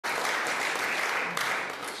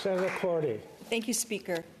Senator Cordy. Thank you,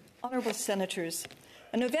 Speaker. Honourable Senators,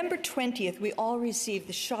 on November 20th, we all received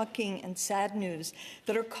the shocking and sad news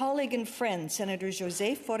that our colleague and friend, Senator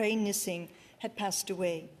Josée Forest-Niesing, had passed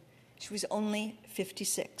away. She was only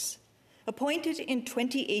 56. Appointed in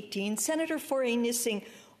 2018, Senator Forest-Niesing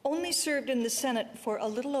only served in the Senate for a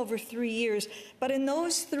little over 3 years, but in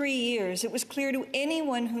those 3 years, it was clear to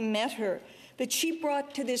anyone who met her that she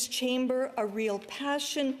brought to this chamber a real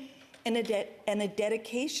passion and a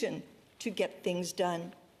dedication to get things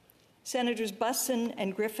done. Senators Busson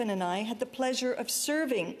and Griffin and I had the pleasure of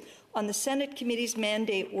serving on the Senate Committee's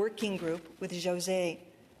Mandate Working Group with Josée.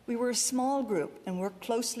 We were a small group and worked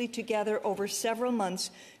closely together over several months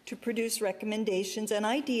to produce recommendations and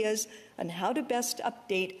ideas on how to best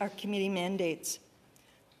update our committee mandates.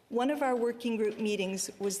 One of our working group meetings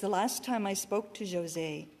was the last time I spoke to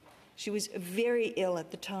Josée. She was very ill at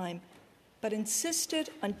the time, but insisted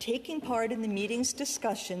on taking part in the meeting's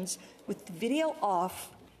discussions with the video off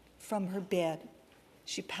from her bed.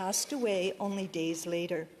 She passed away only days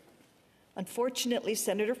later. Unfortunately,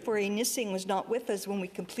 Senator Forest-Niesing was not with us when we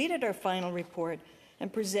completed our final report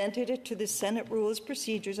and presented it to the Senate Rules,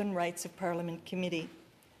 Procedures and Rights of Parliament Committee.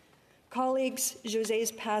 Colleagues,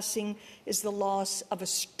 José's passing is the loss of a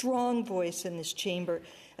strong voice in this chamber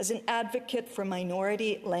as an advocate for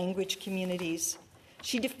minority language communities.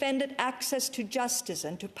 She defended access to justice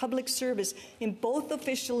and to public service in both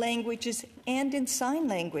official languages and in sign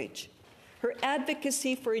language. Her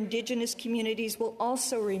advocacy for Indigenous communities will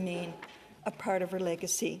also remain a part of her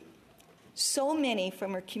legacy. So many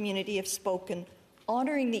from her community have spoken,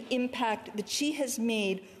 honoring the impact that she has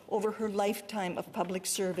made over her lifetime of public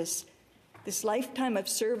service. This lifetime of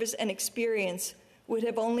service and experience would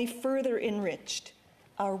have only further enriched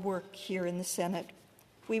our work here in the Senate.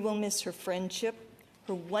 We will miss her friendship,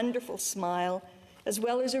 her wonderful smile, as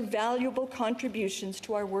well as her valuable contributions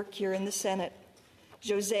to our work here in the Senate.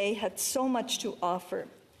 Josée had so much to offer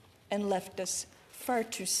and left us far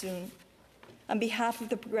too soon. On behalf of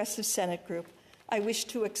the Progressive Senate Group, I wish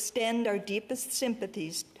to extend our deepest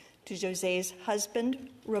sympathies to José's husband,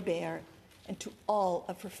 Robert, and to all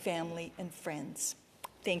of her family and friends.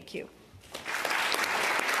 Thank you.